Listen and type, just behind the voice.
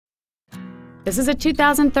This is a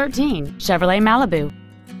 2013 Chevrolet Malibu.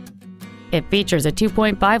 It features a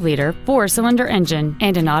 2.5-liter four-cylinder engine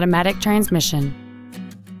and an automatic transmission.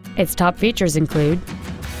 Its top features include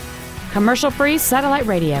commercial-free satellite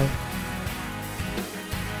radio,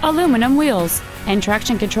 aluminum wheels, and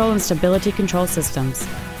traction control and stability control systems.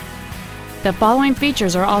 The following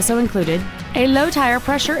features are also included: a low tire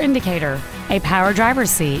pressure indicator, a power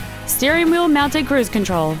driver's seat, steering wheel mounted cruise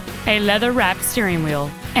control, a leather-wrapped steering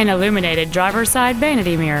wheel, an illuminated driver's side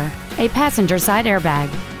vanity mirror, a passenger side airbag,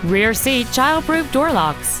 rear seat child-proof door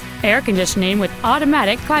locks, air conditioning with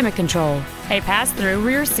automatic climate control, a pass-through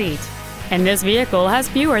rear seat, and this vehicle has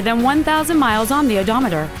fewer than 1,000 miles on the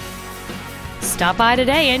odometer. Stop by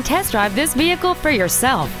today and test drive this vehicle for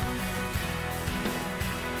yourself.